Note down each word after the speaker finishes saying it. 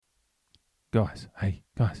guys, hey,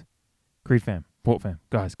 guys, Creed fam, Port fam,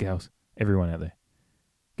 guys, gals, everyone out there.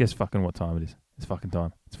 Guess fucking what time it is. It's fucking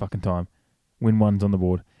time. It's fucking time. Win one's on the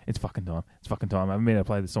board. It's fucking time. It's fucking time. I haven't been able to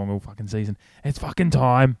play this song all fucking season. It's fucking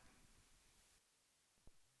time.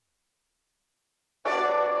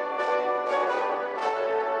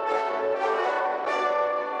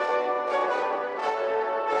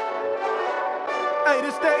 Hey,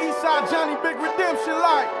 this that Eastside Johnny Big Redemption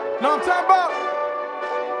like. Know what I'm talking about?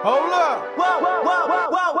 Hold up. Whoa, whoa, whoa, whoa,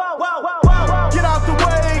 whoa, whoa, whoa, whoa, whoa. Get out the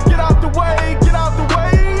way, get out the way, get out the way,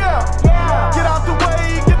 yeah. Yeah. Get out the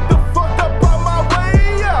way, get the fuck up out my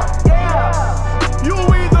way, yeah. Yeah. You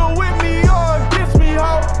either with me or against me,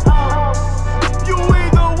 ho. You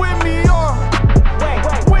either with me or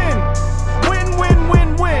win. Win, win, win,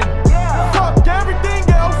 win. Yeah. Fuck everything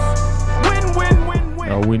else. Win, win, win, win.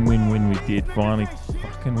 Oh, win. We did. Finally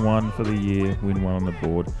fucking won for the year. Win one on the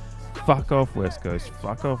board. Fuck off West Coast.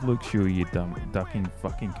 Fuck off Luke Shuey, you dumb ducking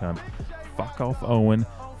fucking cunt. Fuck off Owen.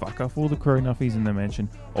 Fuck off all the crow nuffies in the mansion.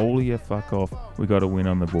 All of you fuck off. We got a win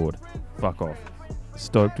on the board. Fuck off.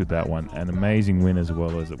 Stoked with that one. An amazing win as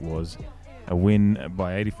well as it was. A win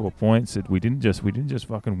by 84 points. We didn't just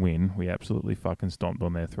fucking win. We absolutely fucking stomped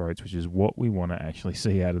on their throats, which is what we want to actually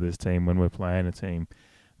see out of this team when we're playing a team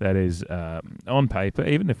that is on paper,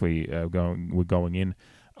 even if we're going in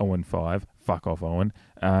 0-5, fuck off Owen.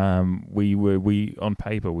 We on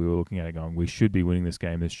paper we were looking at it going, we should be winning this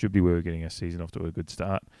game. This should be where we're getting our season off to a good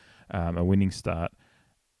start, a winning start.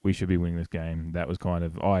 We should be winning this game. That was kind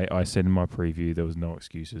of I said in my preview there was no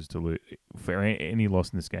excuses to lose for any loss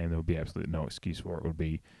in this game. There would be absolutely no excuse for it.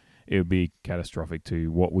 It would be catastrophic to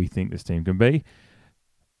what we think this team can be.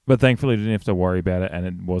 But thankfully, we didn't have to worry about it, and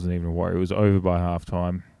it wasn't even a worry. It was over by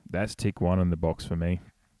halftime. That's tick one in the box for me.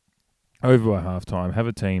 Over by halftime, have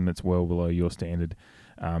a team that's well below your standard.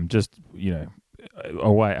 Away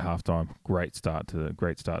at halftime, great start to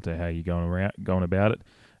how you're going about it.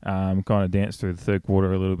 Kind of danced through the third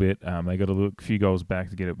quarter a little bit. They got a few goals back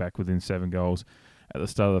to get it back within 7 goals at the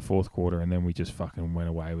start of the fourth quarter, and then we just fucking went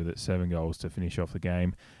away with it. 7 goals to finish off the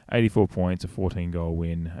game. 84 points, a 14-goal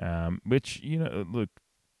win. Which, look,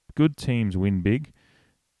 good teams win big.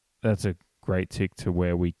 That's a great tick to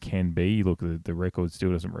where we can be. Look, the record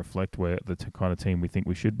still doesn't reflect where the kind of team we think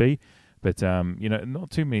we should be. But, not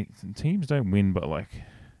too many teams don't win, but like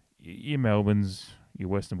your Melbournes, your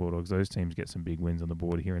Western Bulldogs, those teams get some big wins on the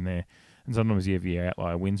board here and there. And sometimes you have your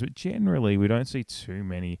outlier wins, but generally we don't see too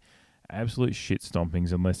many absolute shit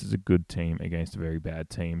stompings unless it's a good team against a very bad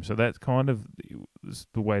team. So that's kind of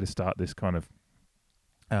the way to start this kind of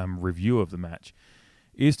review of the match,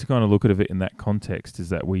 is to kind of look at it in that context, is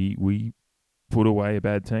that we put away a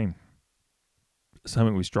bad team.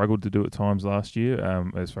 Something we struggled to do at times last year,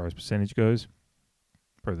 as far as percentage goes.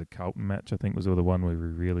 Probably the Carlton match, I think, was the one where we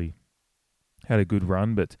really had a good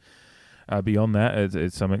run. But beyond that,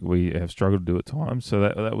 it's something we have struggled to do at times. So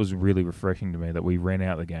that was really refreshing to me that we ran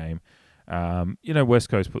out the game. West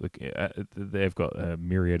Coast they've got a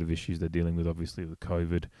myriad of issues they're dealing with, obviously with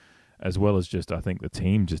COVID, as well as just, I think the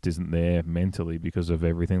team just isn't there mentally because of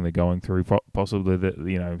everything they're going through. Possibly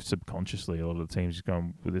that, subconsciously, a lot of the teams just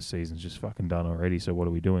going, well, this season's just fucking done already, so what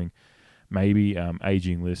are we doing? Maybe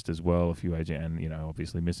aging list as well, a few aging, and,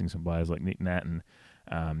 obviously missing some players like Nick Nat and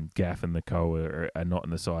Gaff and the Co are not in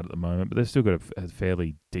the side at the moment, but they've still got a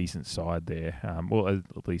fairly decent side there.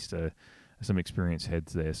 At least some experienced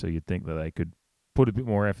heads there, so you'd think that they could put a bit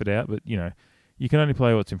more effort out, but, you can only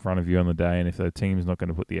play what's in front of you on the day, and if the team's not going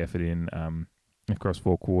to put the effort in across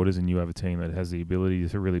 4 quarters and you have a team that has the ability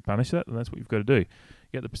to really punish that, then that's what you've got to do.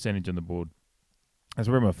 Get the percentage on the board. That's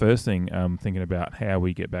where my first thing, thinking about how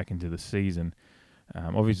we get back into the season.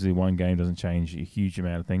 Obviously, one game doesn't change a huge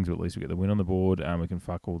amount of things, but at least we get the win on the board. We can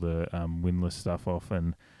fuck all the winless stuff off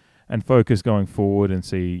and focus going forward and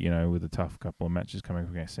see, with a tough couple of matches coming up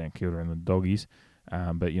against St Kilda and the Doggies.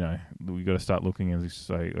 But we've got to start looking and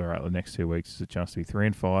say, all right, the next 2 weeks is a chance to be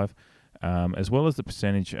 3-5, as well as the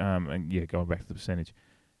percentage. Going back to the percentage,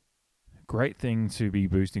 great thing to be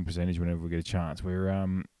boosting percentage whenever we get a chance. We're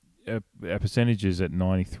our percentage is at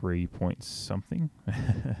 93 point something,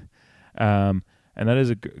 and that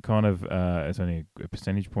is a kind of it's only a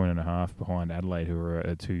percentage point and a half behind Adelaide, who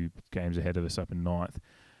are 2 games ahead of us up in 9th.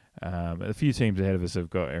 A few teams ahead of us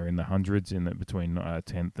are in the hundreds, between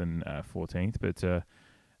 10th and 14th.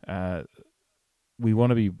 But we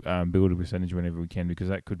want to be build a percentage whenever we can, because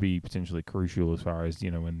that could be potentially crucial as far as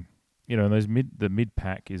when the mid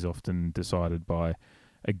pack is often decided by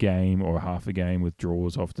a game or half a game with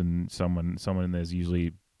draws. Often someone in there's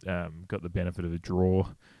usually got the benefit of a draw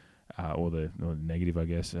or the negative, I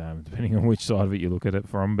guess, depending on which side of it you look at it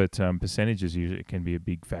from. But percentages usually can be a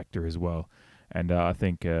big factor as well. And I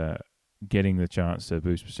think getting the chance to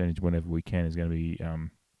boost percentage whenever we can is going to be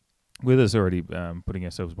with us already putting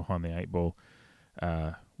ourselves behind the 8 ball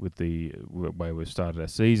with the way we've started our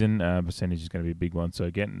season. Percentage is going to be a big one. So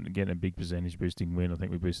getting a big percentage boosting win, I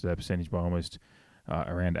think we boosted our percentage by almost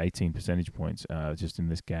around 18 percentage points just in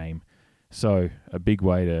this game. So a big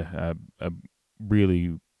way to, a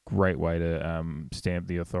really great way to stamp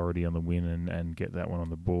the authority on the win and get that one on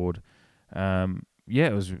the board. Yeah,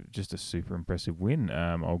 it was just a super impressive win.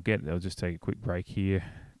 I'll just take a quick break here.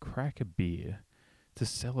 Crack a beer to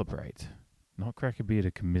celebrate, not crack a beer to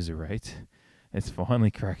commiserate. It's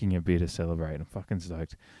finally cracking a beer to celebrate. I'm fucking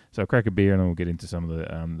stoked. So I'll crack a beer and then we'll get into some of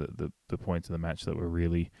the points of the match that were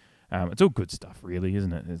really, it's all good stuff, really,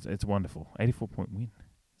 isn't it? It's wonderful. 84-point win.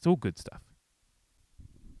 It's all good stuff.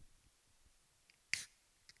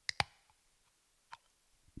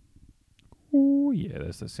 Oh yeah,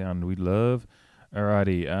 that's the sound we love.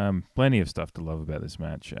 Alrighty, plenty of stuff to love about this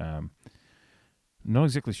match. Not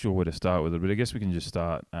exactly sure where to start with it, but I guess we can just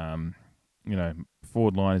start.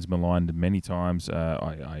 Forward line is maligned many times.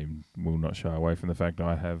 I will not shy away from the fact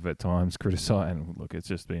I have at times criticised, and look, it's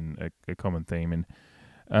just been a common theme in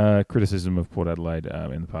criticism of Port Adelaide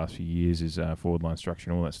in the past few years is forward line structure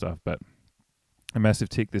and all that stuff. But a massive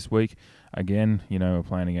tick this week. Again, we're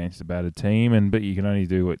playing against a battered team, but you can only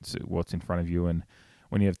do what's in front of you. And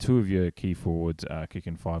when you have two of your key forwards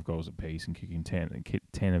kicking 5 goals apiece and kicking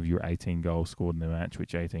 10 of your 18 goals scored in the match,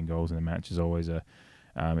 which 18 goals in a match is always a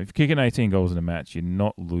if you're kicking 18 goals in a match, you're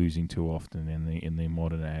not losing too often in the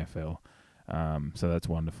modern AFL. So that's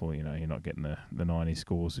wonderful. You're not getting the 90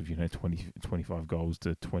 scores of 25 goals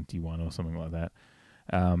to 21 or something like that.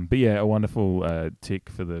 But yeah, a wonderful tick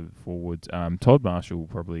for the forwards. Todd Marshall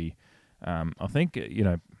probably, I think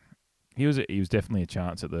he was definitely a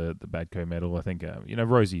chance at the Badco medal. I think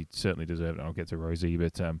Rosie certainly deserved it. I'll get to Rosie,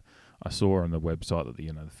 but I saw on the website that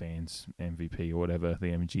the fans MVP or whatever, the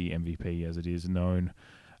MG MVP as it is known,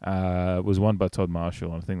 was won by Todd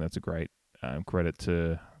Marshall. And I think that's a great credit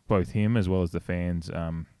to both him as well as the fans.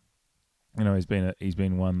 He's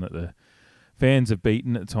been one that the fans have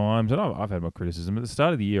beaten at times, and I've had my criticism at the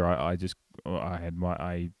start of the year. I'm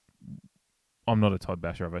not a Todd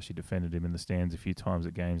basher. I've actually defended him in the stands a few times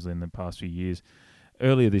at games in the past few years.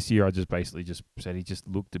 Earlier this year, I just basically said he just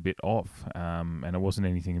looked a bit off, and it wasn't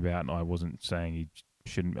anything about. I wasn't saying he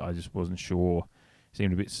shouldn't. I just wasn't sure.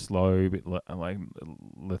 Seemed a bit slow, a bit like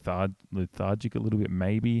lethargic, a little bit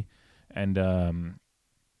maybe, and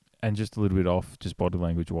just a little bit off, just body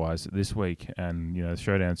language wise this week. And the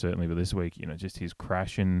showdown certainly, but this week, just his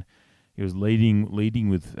crashing. He was leading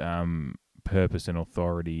with purpose and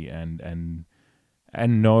authority, and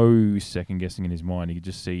no second guessing in his mind. You could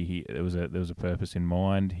just see there was a purpose in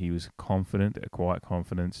mind. He was confident, a quiet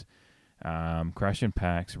confidence, crashing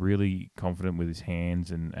packs, really confident with his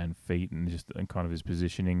hands and feet and kind of his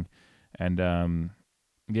positioning. And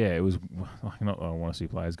it was not that I want to see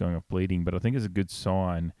players going off bleeding, but I think it's a good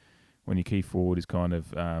sign when your key forward is kind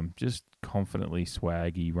of just confidently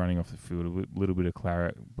swaggy, running off the field, a little bit of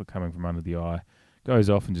claret coming from under the eye.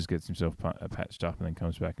 Goes off and just gets himself patched up and then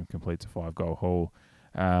comes back and completes a 5-goal haul.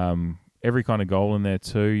 Every kind of goal in there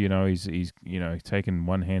too. He's taking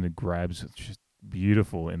one-handed grabs, just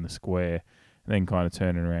beautiful in the square, and then kind of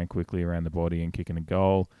turning around quickly around the body and kicking a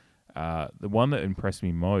goal. The one that impressed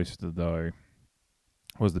me most though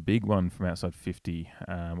was the big one from outside 50,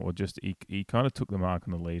 he kind of took the mark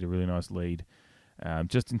on the lead, a really nice lead.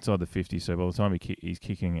 Just inside the 50, so by the time he's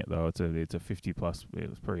kicking it though, it's a 50 plus. It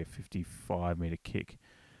was probably a 55 meter kick.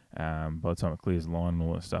 By the time it clears the line and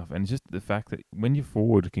all that stuff, and just the fact that when your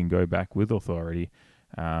forward can go back with authority,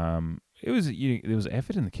 there was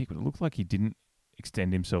effort in the kick, but it looked like he didn't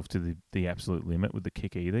extend himself to the absolute limit with the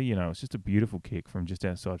kick either. It's just a beautiful kick from just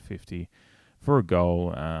outside 50 for a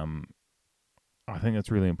goal. I think that's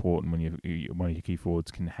really important when one of your key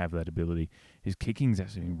forwards can have that ability. His kicking's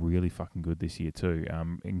actually been really fucking good this year too.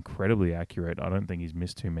 Incredibly accurate. I don't think he's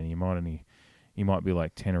missed too many. He might be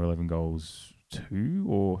like 10 or 11 goals 2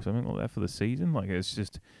 or something like that for the season. Like, it's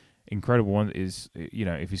just incredible. One is,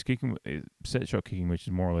 if he's kicking set shot kicking, which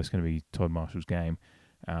is more or less going to be Todd Marshall's game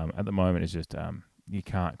at the moment, it's just you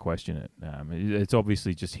can't question it. It's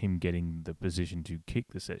obviously just him getting the position to kick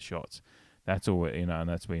the set shots. That's all, and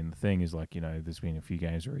that's been the thing is there's been a few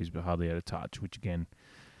games where he's hardly out of touch, which again,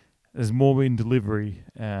 there's more been delivery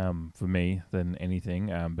for me than anything.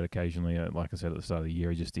 But occasionally, like I said at the start of the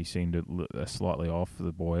year, he seemed slightly off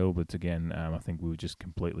the boil. But again, I think we were just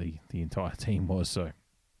completely, the entire team was. So,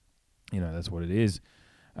 that's what it is.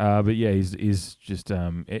 But yeah, he's just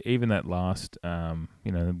even that last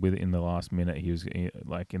within the last minute he was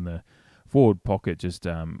like in the forward pocket, just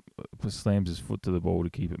slams his foot to the ball to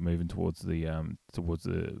keep it moving towards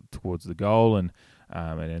the goal, and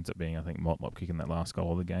it ends up being, I think, Motlop kicking that last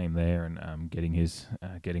goal of the game there, and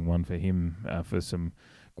getting one for him for some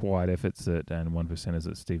quiet efforts and 1%ers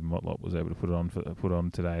that Stephen Motlop was able to put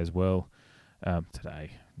on today as well.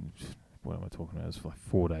 Today, what am I talking about? It was like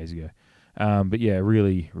 4 days ago. But yeah,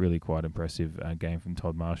 really, really quite impressive game from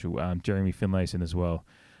Todd Marshall. Jeremy Finlayson as well,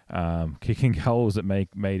 kicking goals that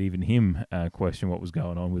made even him question what was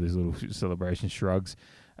going on with his little celebration shrugs.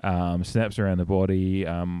 Snaps around the body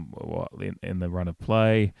in the run of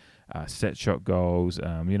play, set shot goals.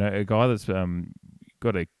 A guy that's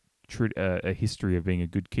got a history of being a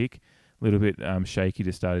good kick. A little bit shaky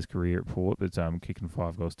to start his career at Port, but kicking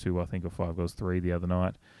 5 goals 2, I think, or 5 goals 3 the other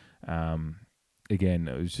night. Again,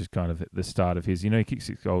 it was just kind of the start of his. He kicked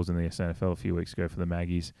 6 goals in the SNFL a few weeks ago for the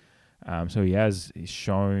Maggies. So he's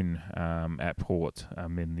shown at Port,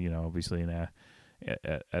 obviously at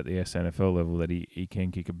the SNFL level that he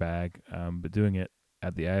can kick a bag, but doing it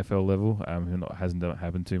at the AFL level hasn't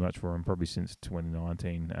happened too much for him, probably since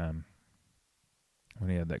 2019 when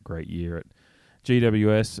he had that great year at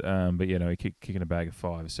GWS. But he kicking a bag of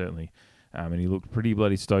 5 certainly. And he looked pretty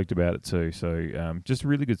bloody stoked about it too. So just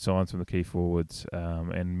really good signs from the key forwards.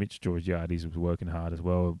 And Mitch Georgiades was working hard as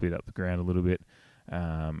well, a bit up the ground a little bit.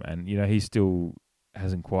 And he still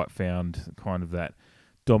hasn't quite found kind of that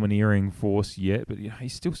domineering force yet, but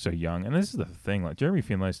he's still so young. And this is the thing, like Jeremy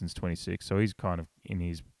Finlayson's 26, so he's kind of in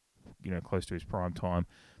his, close to his prime time.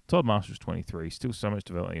 Todd Marshall's 23, still so much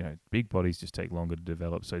development. Big bodies just take longer to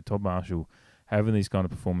develop. So Todd Marshall having these kind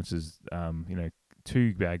of performances,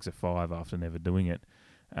 2 bags of 5 after never doing it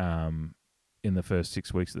in the first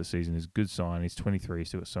 6 weeks of the season is a good sign. He's 23,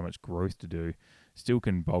 still got so much growth to do. Still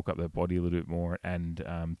can bulk up that body a little bit more and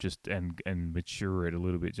and mature it a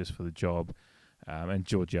little bit just for the job. And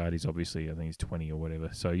Georgiades, obviously, I think he's 20 or whatever.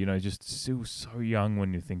 So, just still so young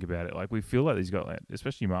when you think about it. Like, we feel like he's got,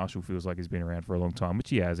 especially Marshall feels like he's been around for a long time, which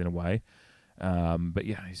he has in a way. But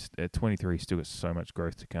yeah, he's at 23, he's still got so much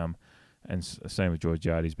growth to come. And same with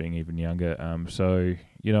Georgiades being even younger. So,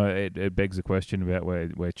 it begs the question about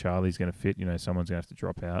where Charlie's going to fit. Someone's going to have to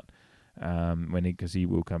drop out because he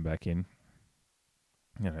will come back in.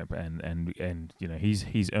 And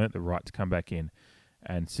he's earned the right to come back in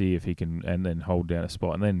and see if he can, and then hold down a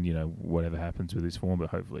spot, and then whatever happens with his form, but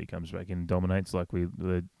hopefully he comes back in and dominates like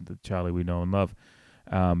the Charlie we know and love.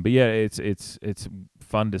 But yeah, it's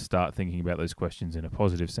fun to start thinking about those questions in a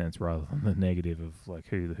positive sense rather than the negative of like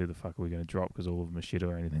who the fuck are we going to drop because all of them are shit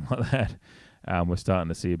or anything like that. We're starting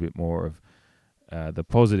to see a bit more of the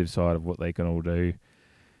positive side of what they can all do,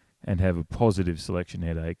 and have a positive selection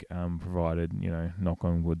headache, provided, knock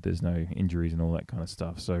on wood, there's no injuries and all that kind of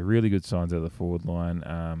stuff. So really good signs out of the forward line,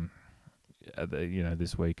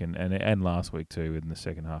 this week and last week too in the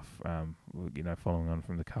second half, following on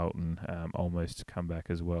from the Carlton almost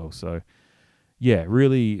comeback as well. So yeah,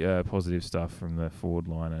 really positive stuff from the forward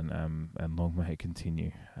line, and long may it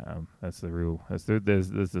continue. That's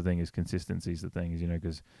the thing, is consistency is the thing, is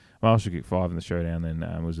because Marshall kicked 5 in the showdown,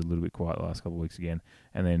 then was a little bit quiet the last couple of weeks again,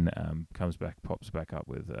 and then pops back up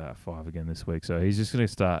with 5 again this week. So he's just going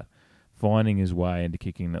to start finding his way into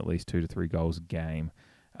kicking at least 2 to 3 goals a game.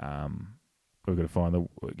 We've got to find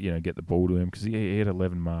get the ball to him, because he had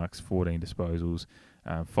 11 marks, 14 disposals,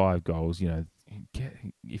 5 goals.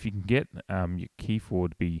 If you can get your key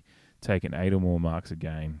forward to be taking 8 or more marks a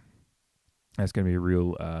game, that's going to be a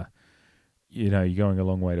real, you're going a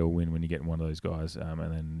long way to a win when you get one of those guys, and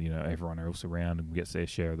then, everyone else around and gets their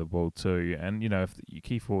share of the ball too. And, if your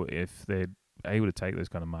key forward, if they're able to take those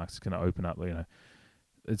kind of marks, it's going to open up,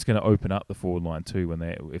 it's going to open up the forward line too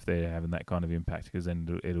if they're having that kind of impact, because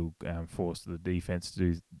then it'll force the defense to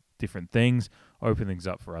do different things, open things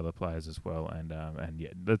up for other players as well, and yeah,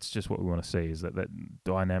 that's just what we want to see, is that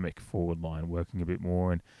dynamic forward line working a bit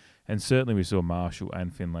more, and certainly we saw Marshall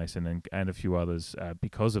and Finlayson and a few others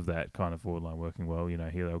because of that kind of forward line working well.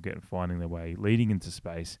 Here they'll get finding their way leading into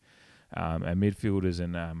space, and midfielders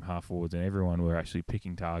and half forwards and everyone were actually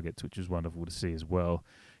picking targets, which was wonderful to see as well.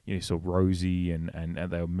 You saw Rosie and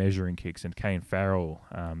they were measuring kicks, and Kane Farrell,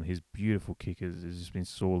 his beautiful kick has just been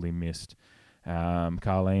sorely missed.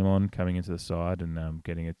 Carl Amon coming into the side and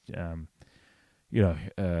getting it,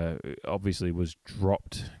 obviously was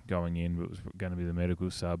dropped going in, but was going to be the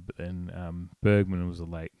medical sub. And Bergman was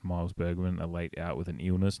Miles Bergman, a late out with an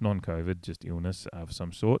illness, non-COVID, just illness of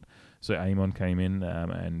some sort. So Amon came in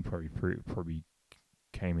and probably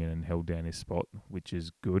came in and held down his spot, which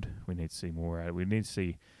is good. We need to see more out of it. We need to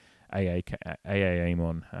see AA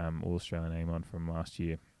Amon, All Australian Amon from last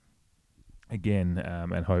year. Again,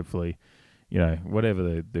 and hopefully,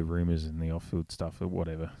 whatever the rumours and the off-field stuff or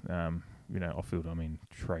whatever, off-field, I mean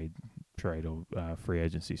trade or free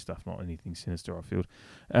agency stuff, not anything sinister off-field.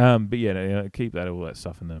 But yeah, keep all that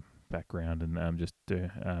stuff in the background and just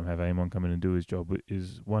have Amon come in and do his job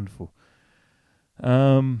is wonderful.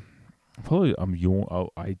 Probably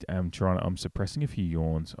I'm suppressing a few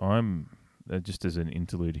yawns. I'm just as an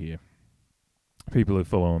interlude here. People who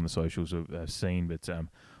follow on the socials have seen, but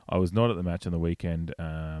I was not at the match on the weekend.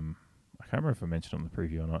 I can't remember if I mentioned on the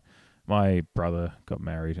preview or not. My brother got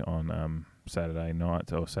married on Saturday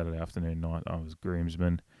night or Saturday afternoon night. I was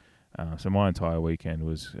groomsman. So my entire weekend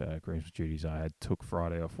was groomsman duties. I took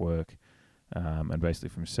Friday off work, and basically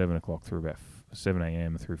from 7 o'clock through about 7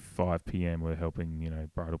 a.m. through 5 p.m. we're helping,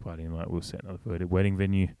 bridal party, and we'll set up a wedding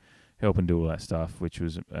venue, helping do all that stuff, which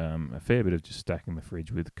was a fair bit of just stacking the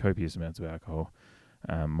fridge with copious amounts of alcohol.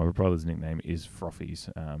 My brother's nickname is Frothies.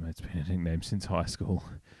 It's been a nickname since high school.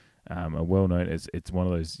 A well-known, it's one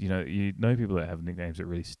of those, people that have nicknames that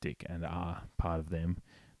really stick and are part of them.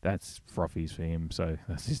 That's Frothies for him, so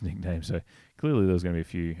that's his nickname. So clearly there was going to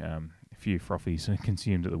be a few Frothies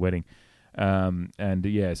consumed at the wedding.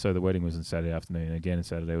 So the wedding was on Saturday afternoon. Again,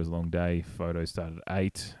 Saturday was a long day. Photos started at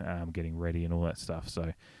 8, getting ready and all that stuff.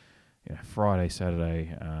 So, Friday,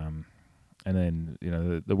 Saturday, and then,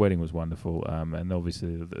 the wedding was wonderful. And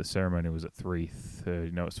obviously the ceremony was at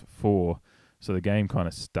 3:30. No, it's 4. So the game kind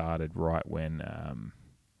of started right when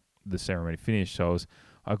the ceremony finished. So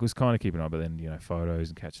I was kind of keeping up, but then, photos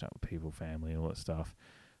and catching up with people, family, and all that stuff.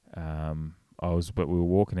 But we were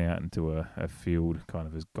walking out into a field kind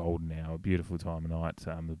of as golden hour, a beautiful time of night.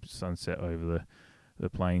 The sunset over the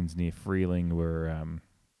plains near Freeling were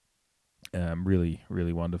really,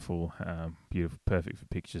 really wonderful, beautiful, perfect for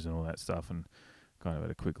pictures and all that stuff. And kind of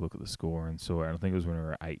had a quick look at the score and saw it. And I think it was when we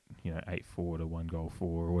were 8-4 to 1-4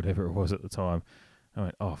 or whatever it was at the time. I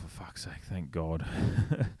went, oh, for fuck's sake, thank God.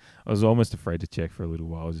 I was almost afraid to check for a little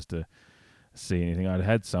while just to see anything. I'd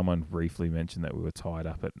had someone briefly mention that we were tied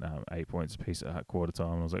up at 8 points apiece at quarter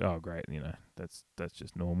time. I was like, oh, great, that's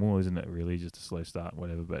just normal, isn't it, really? Just a slow start,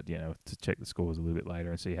 whatever. But, to check the scores a little bit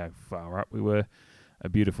later and see how far up we were, a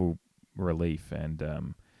beautiful relief and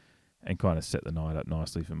kind of set the night up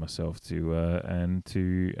nicely for myself to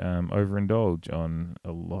overindulge on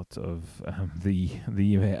a lot of the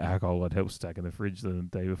alcohol I'd helped stack in the fridge the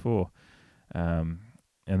day before. And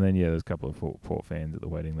then, there's a couple of Port fans at the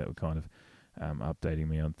wedding that were kind of updating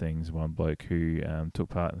me on things. One bloke who took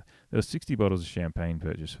part. There was 60 bottles of champagne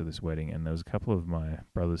purchased for this wedding, and there was a couple of my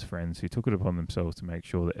brother's friends who took it upon themselves to make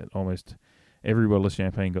sure that almost every bottle of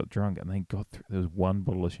champagne got drunk, and they got through. There was one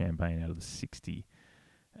bottle of champagne out of the 60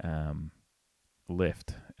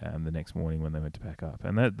 left the next morning when they went to pack up.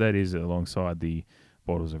 And that is alongside the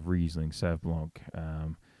bottles of Riesling, Sauv Blanc,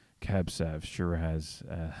 Cab Sav, Shiraz,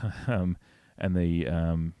 and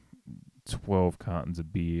the 12 cartons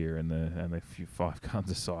of beer and the 5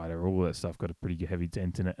 cartons of cider. All that stuff got a pretty heavy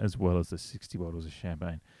dent in it, as well as the 60 bottles of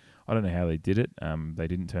champagne. I don't know how they did it. They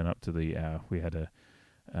didn't turn up to we had a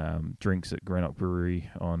drinks at Greenock Brewery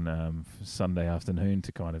on Sunday afternoon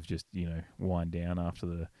to kind of just wind down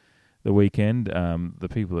after the weekend. The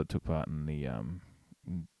people that took part in the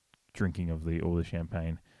drinking of all the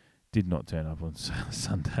champagne did not turn up on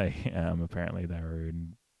Sunday. Apparently they were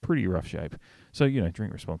in pretty rough shape. So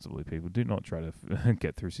drink responsibly, people. Do not try to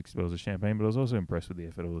get through 60 bottles of champagne. But I was also impressed with the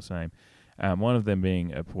effort all the same. One of them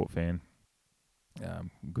being a Port fan,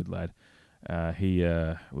 good lad. He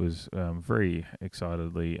was very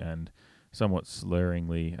excitedly and somewhat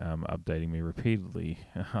slurringly updating me repeatedly.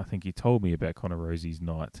 I think he told me about Connor Rosie's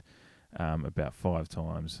night about 5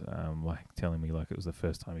 times, telling me like it was the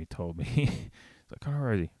first time he told me. It's like, Connor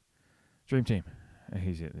Rosie, dream team. And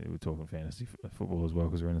we're talking fantasy football as well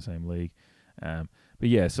because we're in the same league.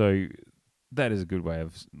 So that is a good way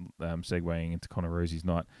of segueing into Connor Rosie's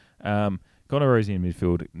night. Connor Rosie in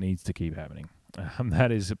midfield needs to keep happening.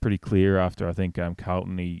 That is pretty clear after, I think,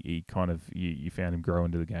 Carlton. He kind of, you found him grow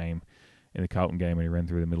into the game in the Carlton game when he ran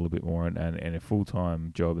through the middle a bit more, and a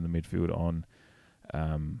full-time job in the midfield on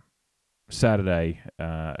Saturday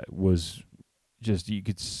was just, you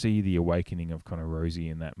could see the awakening of Connor Rosie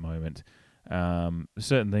in that moment.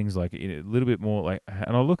 Certain things like a little bit more like,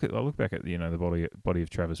 and I look back at the body of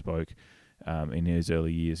Travis Boak in his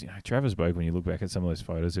early years. Travis Boak, when you look back at some of those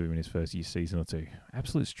photos of him in his first year season or two,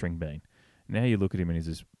 absolute string bean. Now you look at him and he's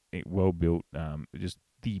this well-built, just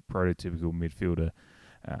the prototypical midfielder.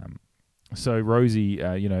 So Rosie,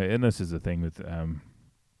 and this is the thing with,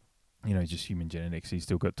 just human genetics. He's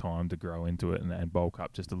still got time to grow into it and bulk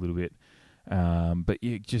up just a little bit. But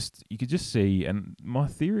you could just see, and my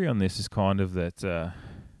theory on this is kind of that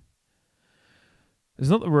it's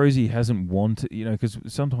not that Rosie hasn't wanted, because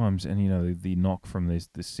sometimes, and the knock from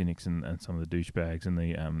the cynics and some of the douchebags and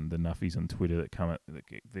the nuffies on Twitter that come at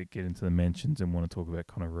that get into the mentions and want to talk about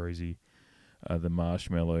Connor Rosie, the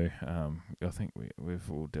marshmallow. I think we've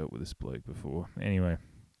all dealt with this bloke before. Anyway,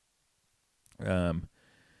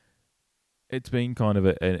 it's been kind of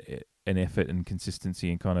an effort and consistency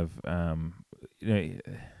and kind of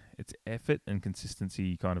it's effort and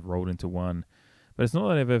consistency kind of rolled into one. But it's not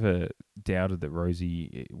that I've ever doubted that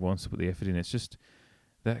Rosie wants to put the effort in. It's just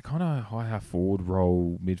that kind of high half forward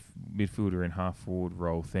role, midfielder and half forward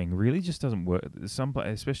role thing really just doesn't work. Some,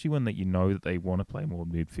 especially when that that they want to play more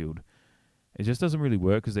midfield, it just doesn't really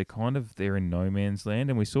work because they're in no man's land.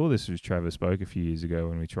 And we saw this with Travis Spoke a few years ago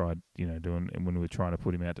when we tried when we were trying to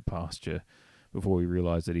put him out to pasture before we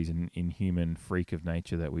realised that he's an inhuman freak of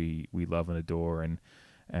nature that we love and adore and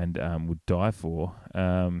would die for.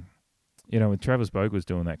 When Travis Boak was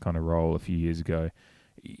doing that kind of role a few years ago,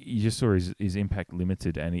 you just saw his impact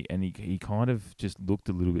limited, and he kind of just looked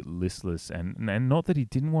a little bit listless, and not that he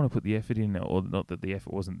didn't want to put the effort in, or not that the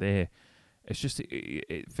effort wasn't there. It's just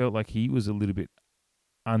it felt like he was a little bit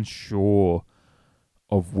unsure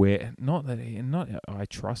of where. I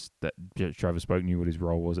trust that Travis Boak knew what his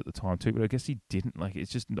role was at the time too, but I guess he didn't.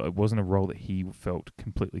 It wasn't a role that he felt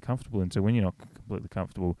completely comfortable in. So when you're not completely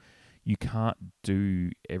comfortable, you can't do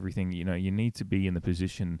everything. You need to be in the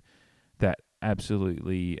position that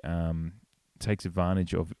absolutely takes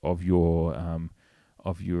advantage of your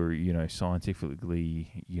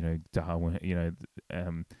scientifically Darwin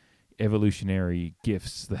evolutionary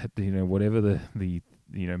gifts that whatever the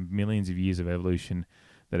millions of years of evolution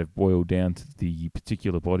that have boiled down to the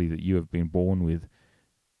particular body that you have been born with.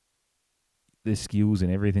 The skills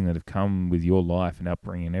and everything that have come with your life and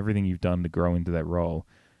upbringing and everything you've done to grow into that role.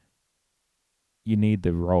 You need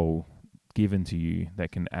the role given to you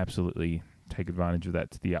that can absolutely take advantage of that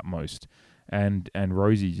to the utmost. And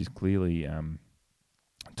Rosie just clearly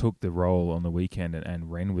took the role on the weekend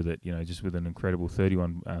and ran with it, just with an incredible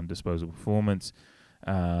 31 disposal performance.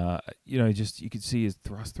 You could see his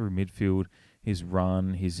thrust through midfield, his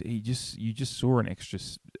run, you just saw an extra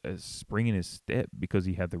spring in his step because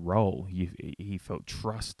he had the role. He felt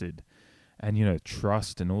trusted, and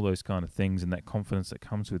trust and all those kind of things and that confidence that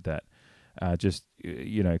comes with that.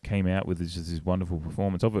 Came out with just this wonderful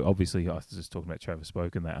performance. Obviously, I was just talking about Travis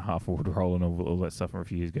Spoke and that half-forward role and all that stuff from a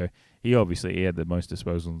few years ago. He had the most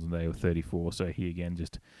disposals today with 34, so he, again,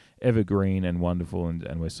 just evergreen and wonderful,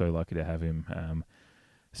 and we're so lucky to have him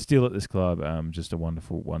still at this club. Just a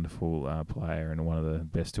wonderful, wonderful player and one of the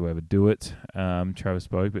best to ever do it, Travis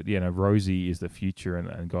Spoke. But, Rosie is the future,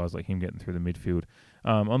 and guys like him getting through the midfield.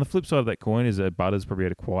 On the flip side of that coin is that Butters probably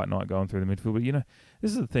had a quiet night going through the midfield. But,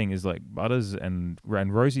 this is the thing, is like Butters and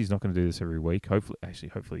Rosie's not going to do this every week. Hopefully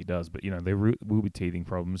he does. But, there will be teething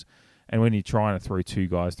problems. And when you're trying to throw two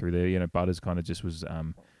guys through there, Butters kind of just was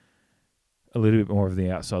a little bit more of the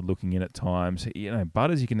outside looking in at times.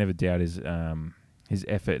 Butters, you can never doubt his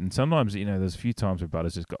effort. And sometimes, there's a few times where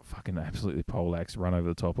Butters just got fucking absolutely poleaxed, run over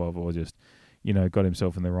the top of, or just, got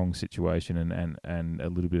himself in the wrong situation and a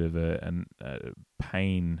little bit of a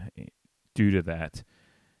pain due to that.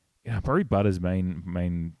 Probably Butters'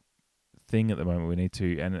 main thing at the moment we need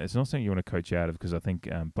to, and it's not something you want to coach out of, because I think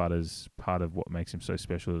Butters, part of what makes him so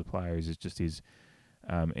special as a player is just his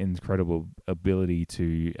incredible ability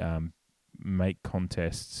to make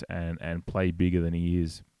contests and play bigger than he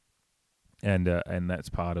is. And that's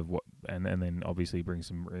part of what, and then obviously brings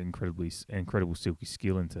some incredible silky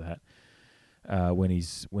skill into that when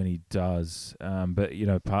he does. But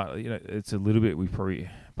it's a little bit, we probably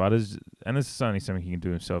Butters, and this is only something he can do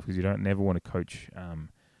himself, because you don't never want to coach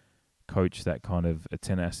that kind of a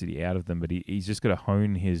tenacity out of them. But he's just got to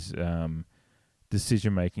hone his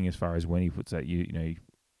decision making as far as when he puts that he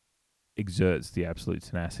exerts the absolute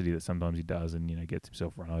tenacity that sometimes he does, and gets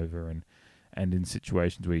himself run over and in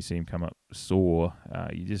situations where you see him come up sore,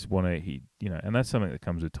 you just want to, and that's something that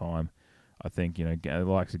comes with time. I think, the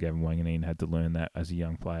likes of Gavin Wanganeen had to learn that as a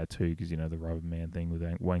young player too, because, the rubber man thing with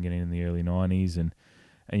Wanganeen in the early 90s, and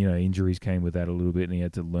injuries came with that a little bit, and he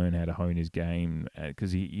had to learn how to hone his game,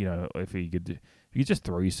 because if you could just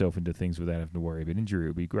throw yourself into things without having to worry about injury, it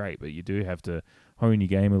would be great, but you do have to hone your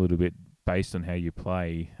game a little bit based on how you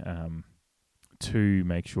play to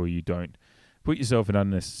make sure you don't put yourself in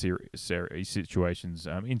unnecessary situations.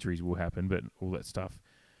 Injuries will happen, but all that stuff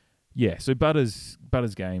Yeah, so Butters'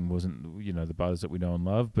 game wasn't the Butters that we know and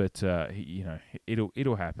love, but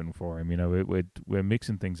it'll happen for him. We're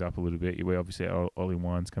mixing things up a little bit. We obviously Ollie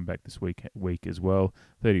Wines come back this week as well.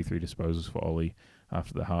 33 disposals for Ollie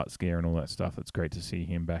after the heart scare and all that stuff. It's great to see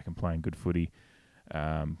him back and playing good footy.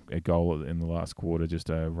 A goal in the last quarter, just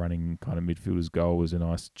a running kind of midfielder's goal, was a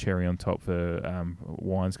nice cherry on top for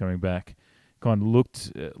Wines coming back. Kind of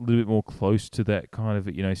looked a little bit more close to that kind of,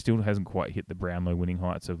 still hasn't quite hit the Brownlow winning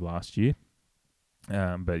heights of last year.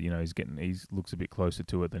 But he looks a bit closer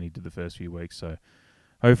to it than he did the first few weeks. So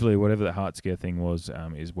hopefully whatever the heart scare thing was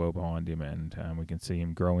is well behind him, and we can see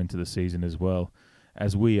him grow into the season as well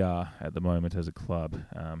as we are at the moment as a club.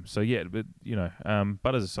 Butters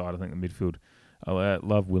aside, I think the midfield, I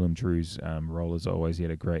love Willem Drew's role as always. He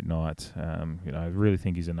had a great night. I really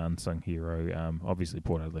think he's an unsung hero. Obviously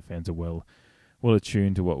Port Adelaide fans are well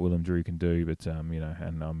attuned to what Willem Drew can do, but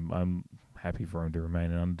and I'm happy for him to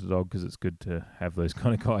remain an underdog because it's good to have those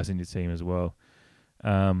kind of guys in your team as well.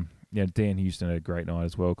 Dan Houston had a great night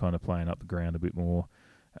as well, kind of playing up the ground a bit more.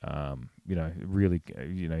 Really,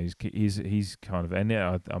 he's kind of, and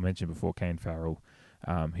now I mentioned before Kane Farrell,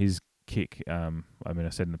 his kick. I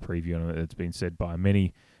said in the preview, and it's been said by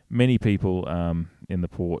many people in the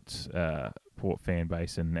Port fan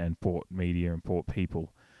base and Port media and Port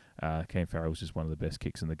people. Kane Farrell was just one of the best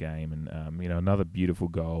kicks in the game, and another beautiful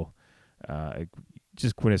goal.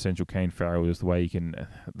 Just quintessential Kane Farrell is the way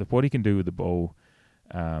what he can do with the ball.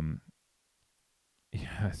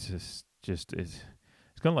 It's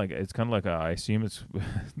kind of like I assume it's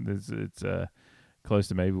close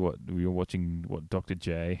to maybe what we were watching, what Dr.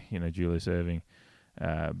 J, Julius Erving,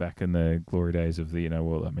 back in the glory days of the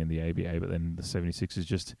the ABA, but then the 76ers,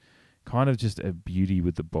 just kind of just a beauty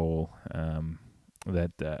with the ball.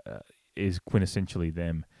 That is quintessentially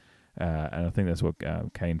them, and I think that's what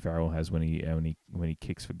Kane Farrell has when he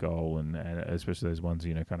kicks for goal, and especially those ones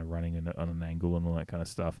kind of running on an angle and all that kind of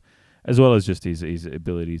stuff, as well as just his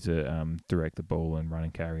ability to direct the ball and run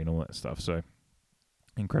and carry and all that stuff. So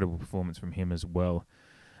incredible performance from him as well.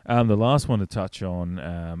 The last one to touch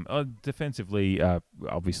on, defensively,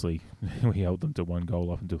 obviously we held them to one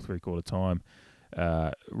goal up until 3/4 time.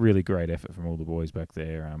 Really great effort from all the boys back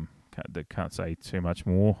there. Can't say too much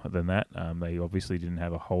more than that. They obviously didn't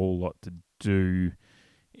have a whole lot to do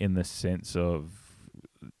in the sense of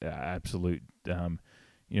absolute,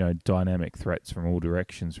 dynamic threats from all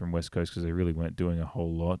directions from West Coast, because they really weren't doing a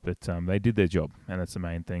whole lot. But they did their job, and that's the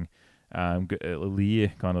main thing.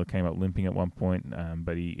 Lear kind of came up limping at one point,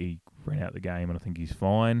 but he ran out the game, and I think he's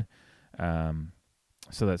fine.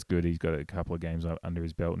 So that's good. He's got a couple of games under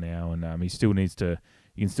his belt now, and he still needs to.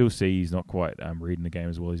 You can still see he's not quite reading the game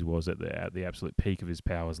as well as he was at the absolute peak of his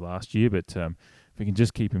powers last year. But if we can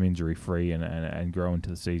just keep him injury free and grow into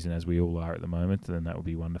the season as we all are at the moment, then that would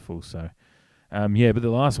be wonderful. So, but the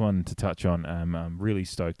last one to touch on, I'm really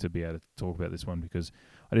stoked to be able to talk about this one, because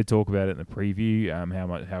I did talk about it in the preview,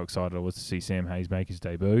 how excited I was to see Sam Hayes make his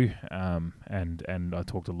debut, and I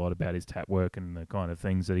talked a lot about his tap work and the kind of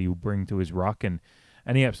things that he will bring to his ruck, and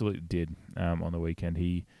he absolutely did on the weekend.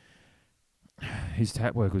 His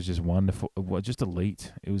tap work was just wonderful, just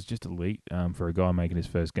elite. It was just elite for a guy making his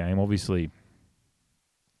first game. Obviously,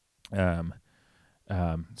 sorry,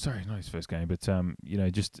 not his first game, but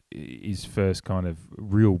just his first kind of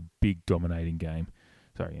real big dominating game.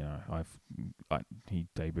 Sorry, he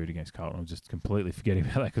debuted against Carlton. I was just completely forgetting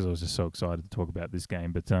about that because I was just so excited to talk about this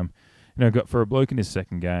game. But got for a bloke in his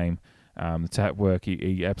second game, the tap work,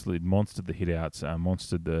 he absolutely monstered the hit-outs,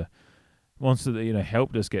 monstered the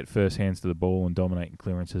helped us get first hands to the ball and dominating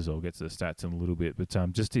clearances. I'll get to the stats in a little bit, but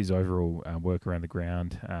just his overall work around the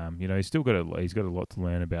ground. He's still got he's got a lot to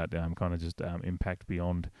learn about kind of just impact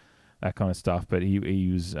beyond that kind of stuff. But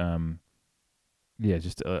he was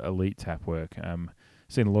just elite tap work.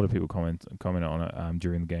 Seen a lot of people comment on it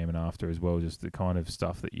during the game and after as well. Just the kind of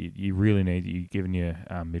stuff that you really need. You're giving your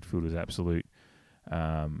midfielders absolute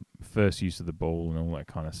first use of the ball and all that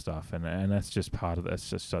kind of stuff, and that's just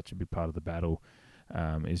such a big part of the battle.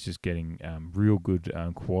 Is just getting real good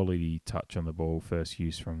quality touch on the ball, first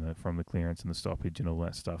use from the clearance and the stoppage and all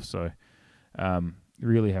that stuff. So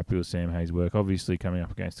really happy with Sam Hayes' work. Obviously coming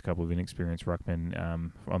up against a couple of inexperienced ruckmen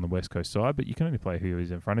on the West Coast side, but you can only play who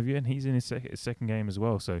is in front of you, and he's in his second game as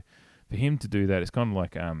well. So for him to do that, it's kind of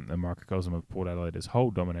like a microcosm of Port Adelaide as whole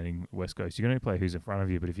dominating West Coast. You can only play who's in front of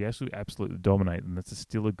you, but if you absolutely dominate, then that's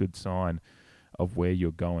still a good sign of where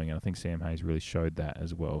you're going. And I think Sam Hayes really showed that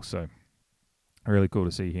as well. So really cool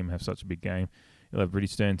to see him have such a big game. He'll have a pretty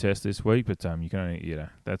stern test this week, but you can only,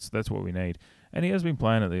 that's what we need. And he has been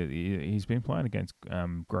playing he's been playing against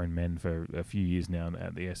grown men for a few years now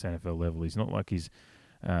at the SNFL level. He's not like he's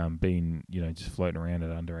been, just floating around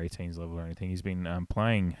at under 18s level or anything. He's been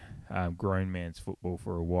playing grown man's football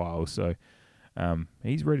for a while, so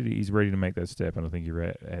he's ready to make that step, and I think he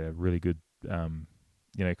had a really good, kind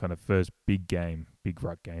of first big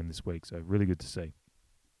ruck game this week. So really good to see.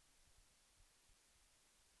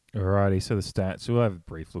 Alrighty, so the stats. We'll have a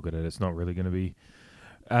brief look at it. It's not really going to be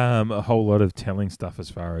a whole lot of telling stuff as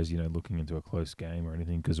far as looking into a close game or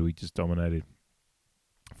anything, because we just dominated.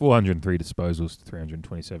 403 disposals to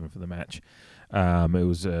 327 for the match. It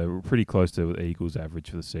was pretty close to the Eagles' average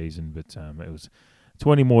for the season, but it was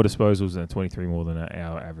 20 more disposals and 23 more than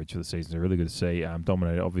our average for the season. So really good to see.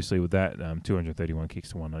 Dominated, obviously, with that. 231 kicks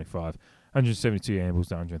to 195. 172 handballs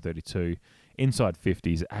to 132. Inside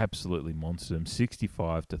 50s, absolutely monstered them.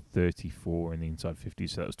 65 to 34 in the inside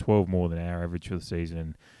 50s. So that was 12 more than our average for the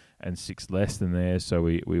season and 6 less than theirs. So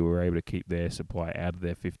we were able to keep their supply out of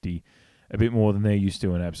their 50 a bit more than they're used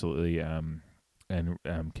to, and absolutely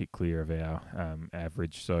kick clear of our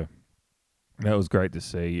average. So that was great to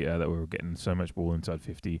see that we were getting so much ball inside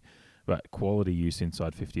 50, but quality use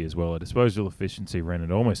inside 50 as well. Our disposal efficiency ran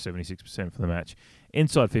at almost 76% for the match,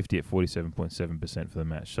 inside 50 at 47.7% for the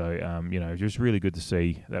match. So, just really good to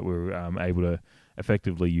see that we were able to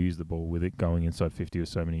effectively use the ball with it going inside 50 with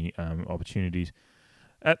so many opportunities.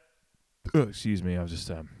 Excuse me, I've just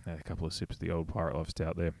had a couple of sips of the old Pirate Life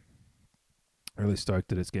Stout there. Really stoked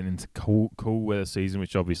that it's getting into cool weather season,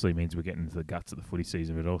 which obviously means we're getting into the guts of the footy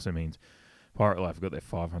season, but it also means Pirate Life have got their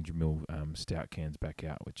 500ml stout cans back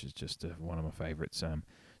out, which is just one of my favourites.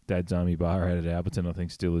 Dad's Army Bar out at Alberton, I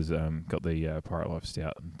think, still has got the Pirate Life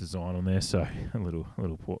Stout design on there, so a little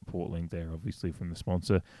port link there, obviously, from the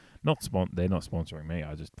sponsor. They're not sponsoring me.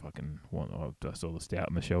 I just fucking I saw the stout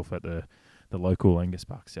on the shelf at the local Angus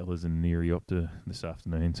Park Cellars in Nearyopta this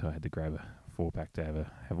afternoon, so I had to grab a 4-pack to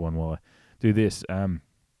have one while I do this.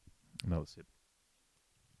 Another sip.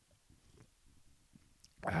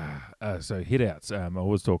 So hit-outs. I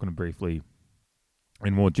was talking briefly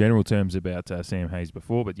in more general terms about Sam Hayes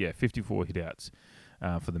before, but yeah, 54 hit-outs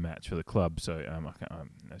for the match for the club. So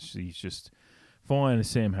he's just fine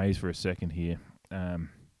Sam Hayes for a second here,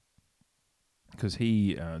 because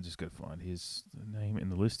he just got to find his name in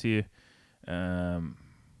the list here. Hit-outs.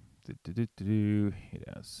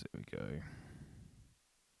 There we go.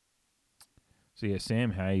 So yeah,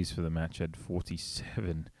 Sam Hayes for the match had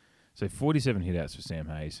 47. So 47 hit-outs for Sam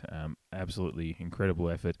Hayes. Absolutely incredible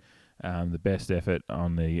effort. The best effort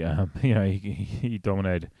on the, he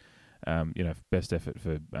dominated. Best effort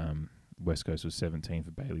for West Coast was 17 for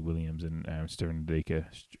Bailey Williams and Stephen Ndika.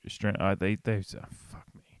 Fuck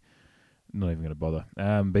me. Not even going to bother.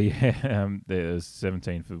 But yeah, there was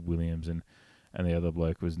 17 for Williams and the other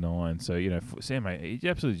bloke was 9. So, Sam Hayes, he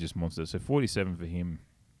absolutely just monster. So 47 for him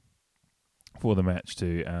for the match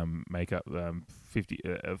to make up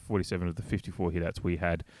 47 of the 54 hit-outs we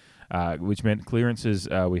had, which meant clearances.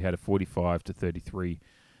 We had a 45 to 33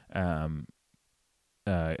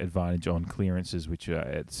 advantage on clearances, which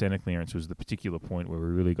at centre clearance was the particular point where we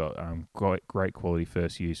really got great quality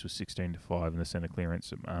first use, was 16 to 5 in the centre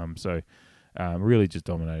clearance. Really just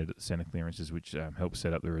dominated at the centre clearances, which helped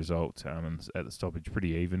set up the result. And at the stoppage, pretty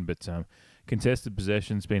even. But contested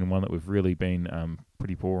possession's been one that we've really been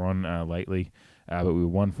pretty poor on lately. But we were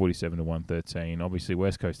 147 to 113. Obviously,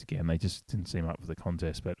 West Coast again, they just didn't seem up for the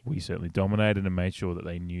contest, but we certainly dominated and made sure that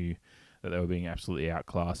they knew that they were being absolutely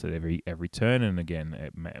outclassed at every turn. And again,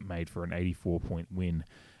 it made for an 84-point win.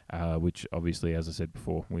 Which obviously, as I said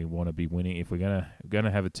before, we want to be winning. If we're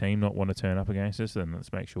gonna have a team not want to turn up against us, then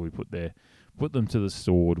let's make sure we put them to the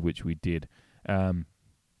sword, which we did. So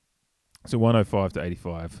 105 to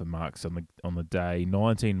 85 for marks on the day.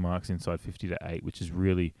 19 marks inside 50 to 8, which is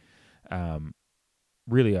really a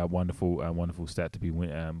wonderful stat to be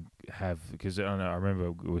have, because I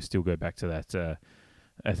remember we still go back to that.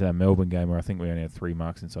 At our Melbourne game, where I think we only had 3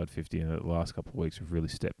 marks inside 50, and the last couple of weeks we've really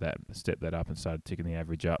stepped that up and started ticking the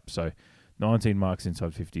average up. So 19 marks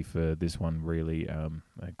inside 50 for this one, really a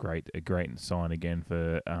great sign again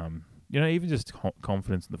for even just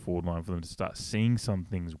confidence in the forward line, for them to start seeing some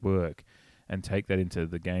things work and take that into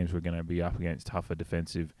the games we're going to be up against tougher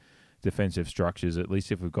defensive structures. At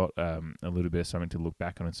least if we've got a little bit of something to look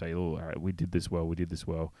back on and say, oh, all right, we did this well. We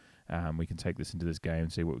can take this into this game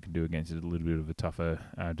and see what we can do against it, a little bit of a tougher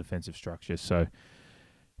defensive structure. So,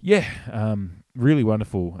 yeah, really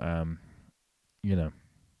wonderful. A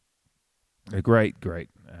great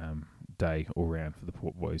day all round for the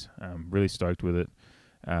Port Boys. Really stoked with it.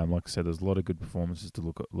 Like I said, there's a lot of good performances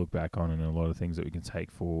to look back on, and a lot of things that we can take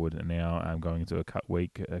forward. And now I'm going into a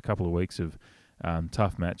couple of weeks of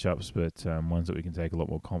tough matchups, but ones that we can take a lot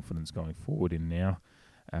more confidence going forward in now.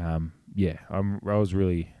 I was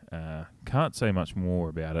really can't say much more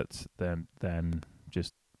about it than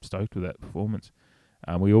just stoked with that performance.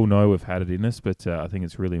 We all know we've had it in us, but I think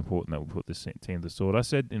it's really important that we put this team to the sword. I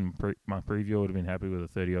said in my preview I would have been happy with a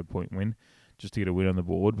 30-odd point win just to get a win on the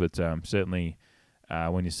board, but certainly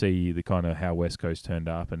when you see the kind of how West Coast turned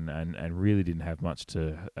up and really didn't have much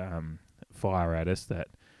to fire at us, that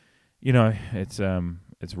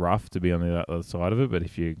it's rough to be on the other side of it. But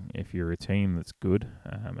if you're a team that's good,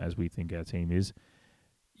 as we think our team is,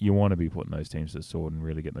 you want to be putting those teams to the sword and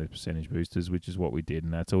really get those percentage boosters, which is what we did,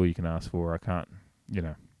 and that's all you can ask for. I can't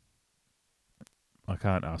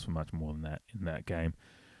ask for much more than that in that game.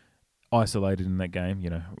 Isolated in that game,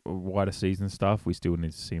 wider season stuff, we still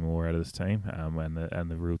need to see more out of this team, and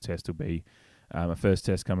the real test will be a first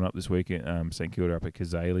test coming up this week at St Kilda up at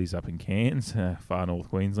Kazale's up in Cairns, far north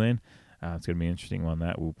Queensland. It's going to be an interesting one.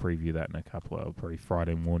 That we'll preview that in a couple of probably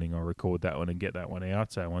Friday morning. I'll record that one and get that one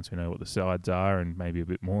out. So once we know what the sides are and maybe a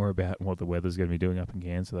bit more about what the weather's going to be doing up in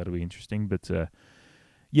Cairns, so that'll be interesting. But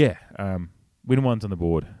win one's on the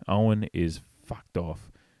board. Owen is fucked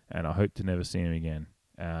off, and I hope to never see him again.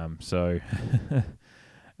 We're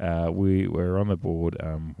on the board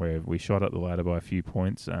where we shot up the ladder by a few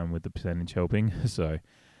points with the percentage helping. So,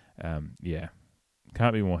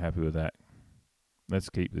 can't be more happy with that. Let's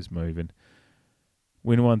keep this moving.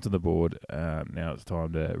 Win one's on the board. Now it's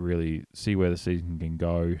time to really see where the season can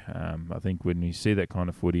go. I think when you see that kind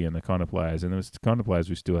of footy and the kind of players, and the kind of players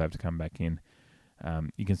we still have to come back in,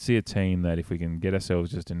 you can see a team that if we can get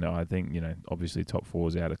ourselves just into, I think, obviously top four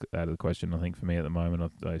is out of the question. I think for me at the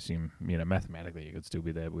moment, I assume, mathematically you could still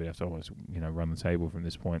be there, but we'd have to almost, run the table from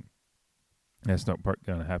this point. That's not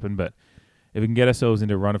going to happen, but if we can get ourselves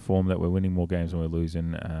into a run of form that we're winning more games than we're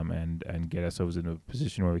losing, and get ourselves into a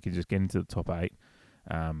position where we can just get into the top 8,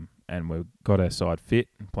 and we've got our side fit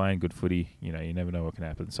and playing good footy, you never know what can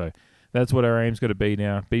happen. So that's what our aim's got to be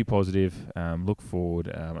now. Be positive, look forward,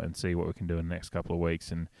 and see what we can do in the next couple of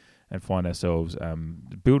weeks, and find ourselves,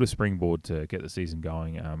 build a springboard to get the season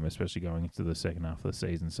going, especially going into the second half of the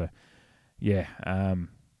season. So,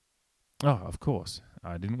 of course,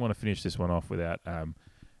 I didn't want to finish this one off without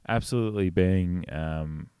absolutely being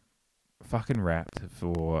fucking wrapped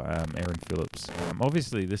for Erin Phillips.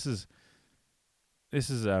 Obviously, this is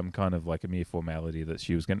kind of like a mere formality that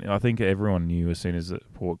she was going to... I think everyone knew as soon as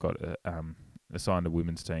Port got assigned a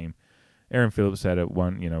women's team. Erin Phillips had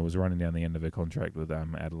was running down the end of her contract with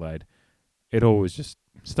Adelaide. It all was just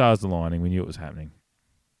stars aligning. We knew it was happening.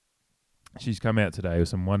 She's come out today with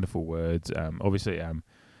some wonderful words. Obviously, the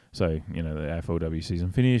AFLW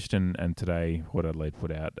season finished, and today Port Adelaide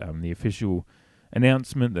put out the official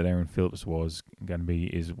announcement that Erin Phillips was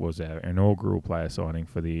our inaugural player signing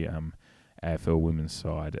for the AFL women's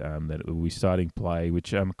side, that will be starting play,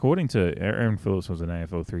 which according to Erin Phillips was an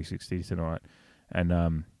AFL 360 tonight.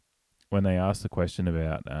 And when they asked the question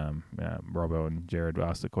about, Robbo and Jared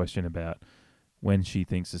asked the question about when she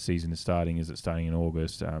thinks the season is starting, is it starting in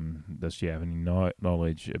August? Does she have any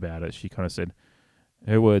knowledge about it? She kind of said,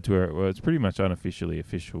 her words were, well, it's pretty much unofficially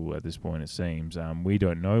official at this point, it seems. We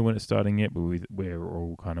don't know when it's starting yet, but we're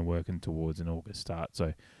all kind of working towards an August start.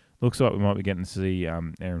 So looks like we might be getting to see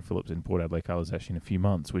Erin Phillips in Port Adelaide colours actually in a few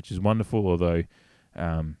months, which is wonderful, although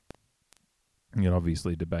you can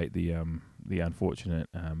obviously debate the unfortunate,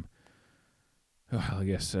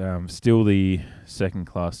 still the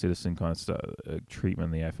second-class citizen kind of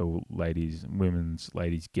treatment the AFL women's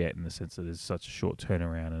ladies get, in the sense that there's such a short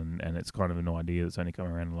turnaround, and it's kind of an idea that's only come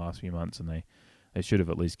around in the last few months, and they should have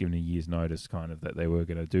at least given a year's notice, kind of, that they were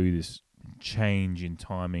going to do this change in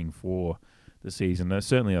timing for the season.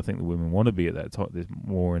 Certainly, I think the women want to be at that time. There's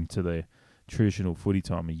more into the traditional footy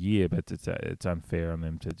time of year, but it's unfair on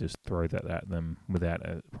them to just throw that at them without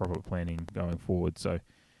a proper planning going forward. So,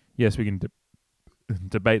 yes, we can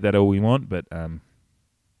debate that all we want, but and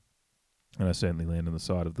I certainly land on the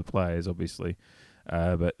side of the players, obviously.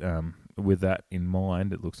 But with that in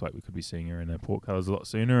mind, it looks like we could be seeing her in her Port colours a lot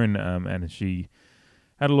sooner, and she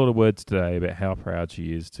had a lot of words today about how proud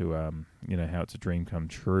she is to, how it's a dream come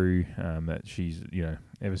true, that she's,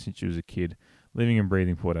 ever since she was a kid, living and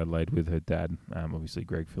breathing Port Adelaide with her dad, obviously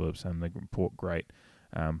Greg Phillips, and the Port great,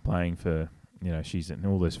 playing for, she's in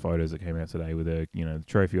all those photos that came out today with her, the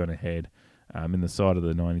trophy on her head, in the side of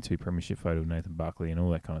the 92 premiership photo of Nathan Buckley and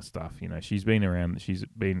all that kind of stuff. She's been around, she's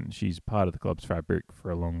part of the club's fabric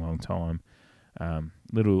for a long, long time.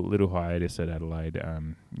 Little hiatus at Adelaide,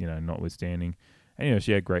 notwithstanding. And,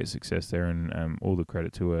 she had great success there, and all the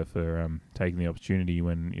credit to her for taking the opportunity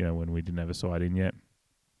when we didn't have a side in yet.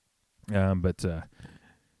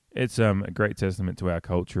 It's a great testament to our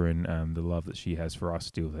culture and the love that she has for us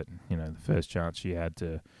still. That the first chance she had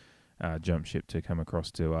to jump ship to come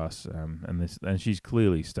across to us, and she's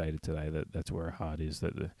clearly stated today that that's where her heart is.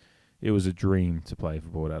 That it was a dream to play for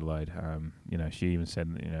Port Adelaide. She even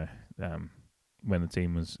said when the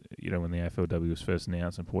team was when the AFLW was first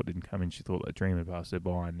announced and Port didn't come in, she thought that dream had passed her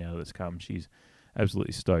by, and now that it's come, she's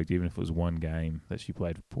absolutely stoked. Even if it was one game that she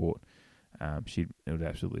played for Port, it would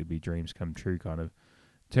absolutely be dreams come true kind of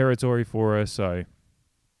territory for her. So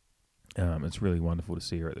it's really wonderful to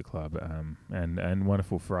see her at the club, and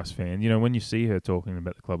wonderful for us fans. When you see her talking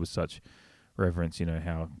about the club with such reverence,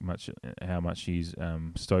 how much she's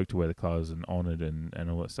stoked to wear the colours and honoured and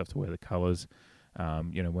all that stuff to wear the colours.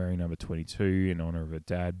 Wearing number 22 in honour of her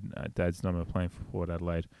dad's number, playing for Port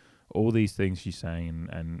Adelaide. All these things she's saying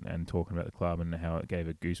and talking about the club and how it gave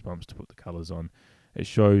her goosebumps to put the colours on. It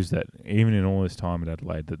shows that even in all this time at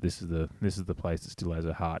Adelaide, that this is the place that still has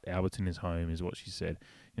her heart. Alberton is home, is what she said.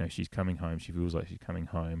 She's coming home. She feels like she's coming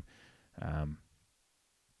home.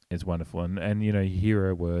 It's wonderful, and you hear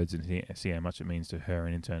her words and see how much it means to her,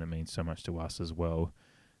 and in turn it means so much to us as well.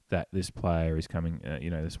 That this player is coming,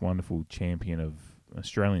 this wonderful champion of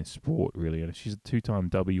Australian sport, really. And she's a 2-time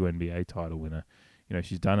WNBA title winner.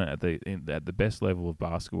 She's done it at the best level of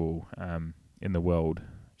basketball in the world.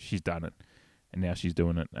 She's done it, and now she's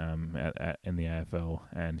doing it in the AFL,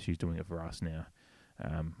 and she's doing it for us now.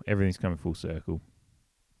 Everything's coming full circle.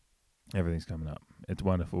 Everything's coming up. It's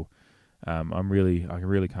wonderful. I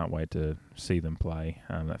really can't wait to see them play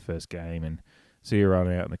that first game and see her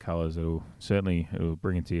run out in the colours. It'll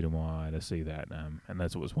bring a tear to my eye to see that. And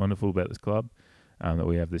that's what's wonderful about this club, that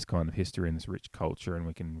we have this kind of history and this rich culture, and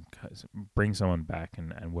we can bring someone back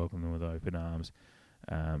and welcome them with open arms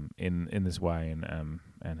in this way,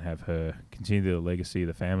 and have her continue the legacy,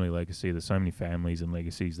 the family legacy. There's so many families and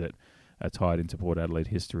legacies that are tied into Port Adelaide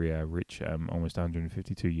history, our rich, almost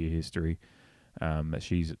 152-year history. That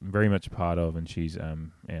she's very much a part of, and she's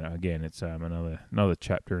again, it's another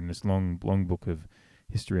chapter in this long book of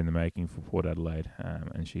history in the making for Port Adelaide,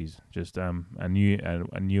 and she's just a new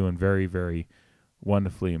and very, very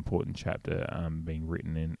wonderfully important chapter being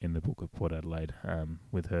written in the book of Port Adelaide,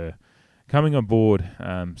 with her coming on board.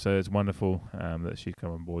 So it's wonderful that she's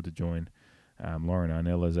come on board to join Lauren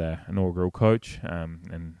Arnell as our inaugural coach,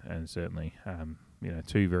 and certainly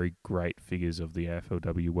two very great figures of the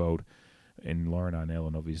AFLW world in Lauren Arnell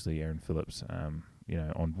and obviously Aaron Phillips,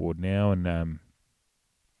 on board now, and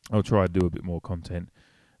I'll try to do a bit more content,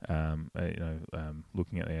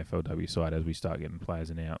 looking at the AFLW side as we start getting players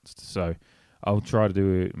announced. So I'll try to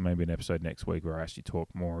do maybe an episode next week where I actually talk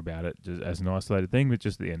more about it just as an isolated thing. But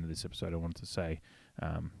just at the end of this episode, I wanted to say,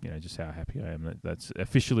 just how happy I am that's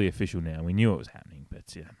officially official now. We knew it was happening,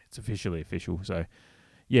 but it's officially official. So.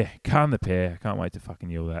 Yeah, calm the pair. I can't wait to fucking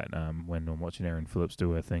yell that when I'm watching Aaron Phillips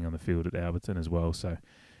do her thing on the field at Alberton as well. So,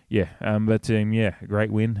 yeah, a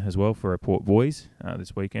great win as well for our Port boys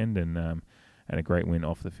this weekend, and a great win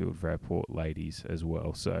off the field for our Port ladies as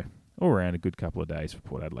well. So, all around a good couple of days for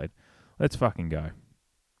Port Adelaide. Let's fucking go.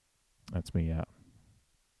 That's me out.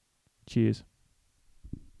 Cheers.